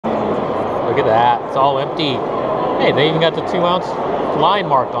Look at that. It's all empty. Hey, they even got the 2-ounce line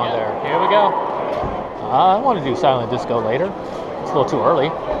marked on there. Here we go. I want to do silent disco later. It's a little too early.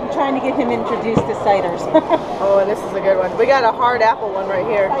 I'm trying to get him introduced to ciders. Oh, this is a good one. We got a hard apple one right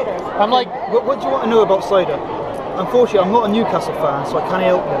here. Ciders. I'm like, what do you want to know about cider? Unfortunately, I'm not a Newcastle fan, so I can't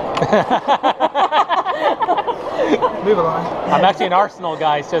help it. Move along. I'm actually an Arsenal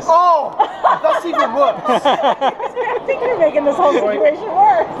guy. It's just. Oh, that's even worse. I think you're making this whole situation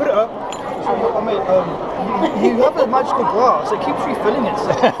worse. Put it up. I mean, you have a magical glass. It keeps refilling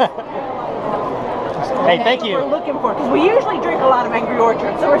itself. Hey, thank you. We're looking for, because we usually drink a lot of Angry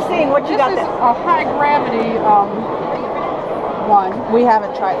Orchard, so we're seeing what you got there. This is a high gravity one. We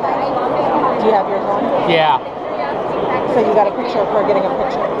haven't tried that. Do you have yours on? Yeah, So you got a picture of her getting a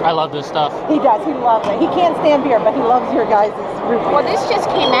picture. I love this stuff. He does. He loves it. He can't stand beer, but he loves your guys' root beer. Well, this just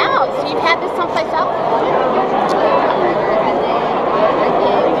came out, so you've had this someplace else?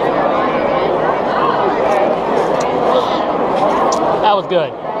 That was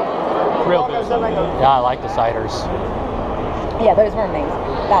good. Real good. Yeah, I like the ciders. Yeah, those were amazing.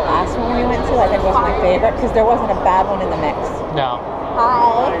 That last one we went to, I think, was my favorite because there wasn't a bad one in the mix. No.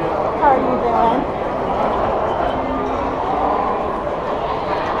 Hi. How are you doing?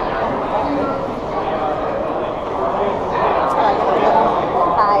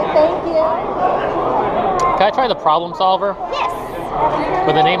 Hi. Thank you. Can I try the problem solver? Yes.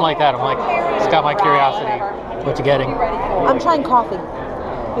 With a name like that, I'm like, it's got my curiosity. What you getting? I'm trying coffee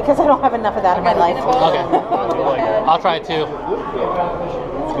because I don't have enough of that in my life. Okay. I'll try it too.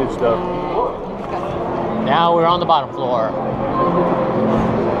 It's good stuff. Now we're on the bottom floor.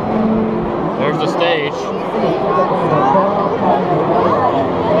 There's the stage.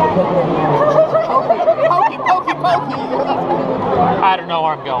 I don't know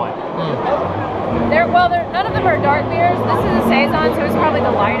where I'm going. None of them are dark beers. This is a saison, so it's probably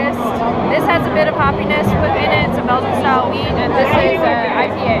the lightest. This has a bit of hoppiness within it. It's a Belgian style wheat, and this is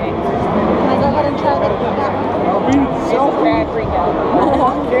IPA. Can I go ahead and try that?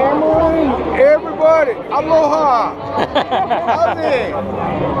 Cameron, everybody, aloha. How's it?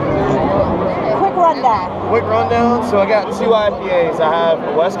 Quick rundown. Quick rundown. So I got 2 IPAs. I have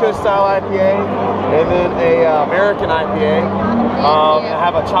a West Coast style IPA and then a American IPA. I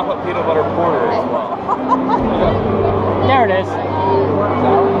have a chocolate peanut butter porter as well. There it is.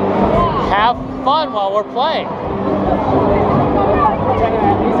 Have fun while we're playing.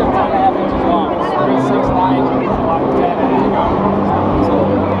 These are 10.5 inches long. 3, 6, 9, 10.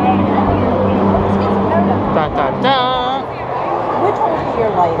 Dun, dun, dun. Which one would be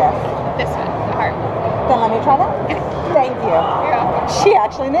your lightest? This one, the Harp. Then let me try that. Thank you. She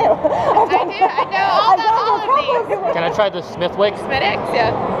actually knew. I know all of these. Can I try the Smithwick? Smithwick,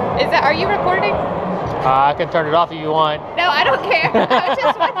 yeah. Are you recording? I can turn it off if you want. No, I don't care. I was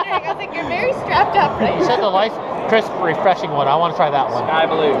just wondering. I was like, you're very strapped up right You now. said the light, crisp, refreshing one. I want to try that one. Sky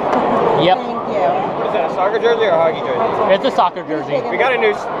blue. Yep. Thank you. What is that, a soccer jersey or a hockey jersey? It's a soccer jersey. We got a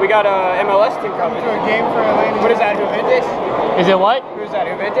MLS team coming. To a game for Atlanta. What is that, Juventus? Is it what? Who's that,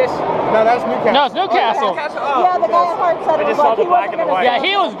 Juventus? No, that's Newcastle. No, it's Newcastle. Yeah, the guy at Harp said it was like he wasn't gonna Yeah,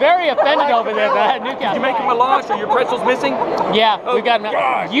 he was very offended over there that I had Newcastle. Did you make him a launch? Are your pretzels missing? Yeah, we got him.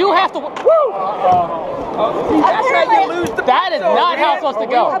 You have to. Woo! That's how you lose the That is not how it's supposed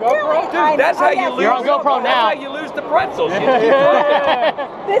to go. Dude, that's how you lose. You're on GoPro now. That's how you lose the pretzels. This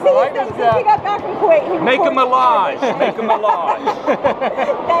is since we got back from Kuwait. Make them a lodge. Make them a lodge.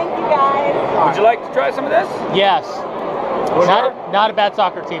 Thank you guys. Would you like to try some of this? Yes. Not a bad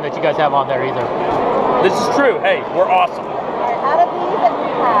soccer team that you guys have on there either. This is true. Hey, we're awesome. Out of these that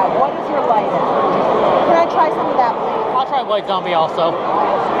we have, what is your lightest? Can I try some of that, please? I'll try White Zombie also.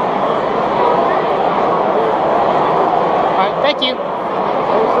 Alright, thank you.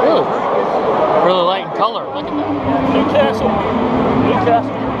 Ooh, really light in color. Look at that. Newcastle.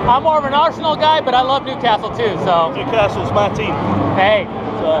 I'm more of an Arsenal guy, but I love Newcastle too, so. Newcastle's my team. Hey.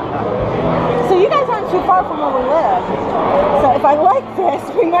 So you guys aren't too far from where we live. So if I like this,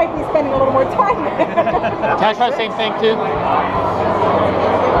 we might be spending a little more time there. Can I try the same thing too?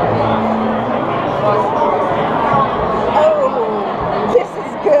 Oh, this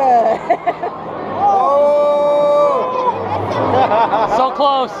is good. So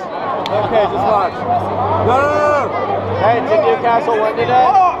close. Okay, just watch. No. Hey, did Newcastle win today?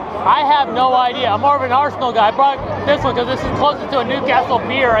 I have no idea. I'm more of an Arsenal guy. I brought this one because this is closest to a Newcastle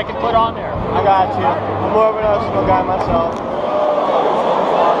beer I can put on there. I got you. I'm more of an Arsenal guy myself.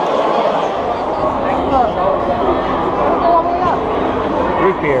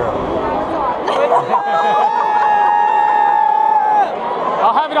 Root beer.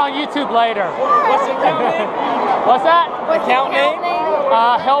 I'll have it on YouTube later. What's the account name? What's that? What's Account name?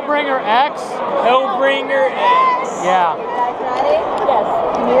 Hellbringer X. Hellbringer X. Yeah. You guys ready? Yes.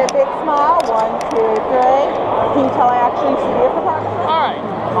 Give me a big smile. 1, 2, 3. Can you tell I actually see your photographer? All right.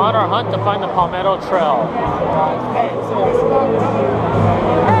 On our hunt to find the Palmetto Trail.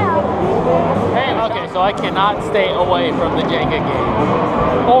 Hey, okay, so I cannot stay away from the Jenga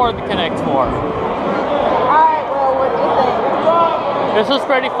game or the Connect 4. Alright, well, what do you think? This was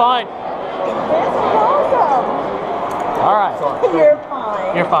pretty fun. This is awesome. All right. You're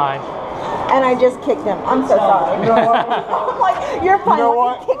fine. You're fine. And I just kicked him. I'm so sorry. I'm like, you're fine. You know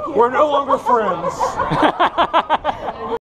Let me what? kick you. We're no longer friends.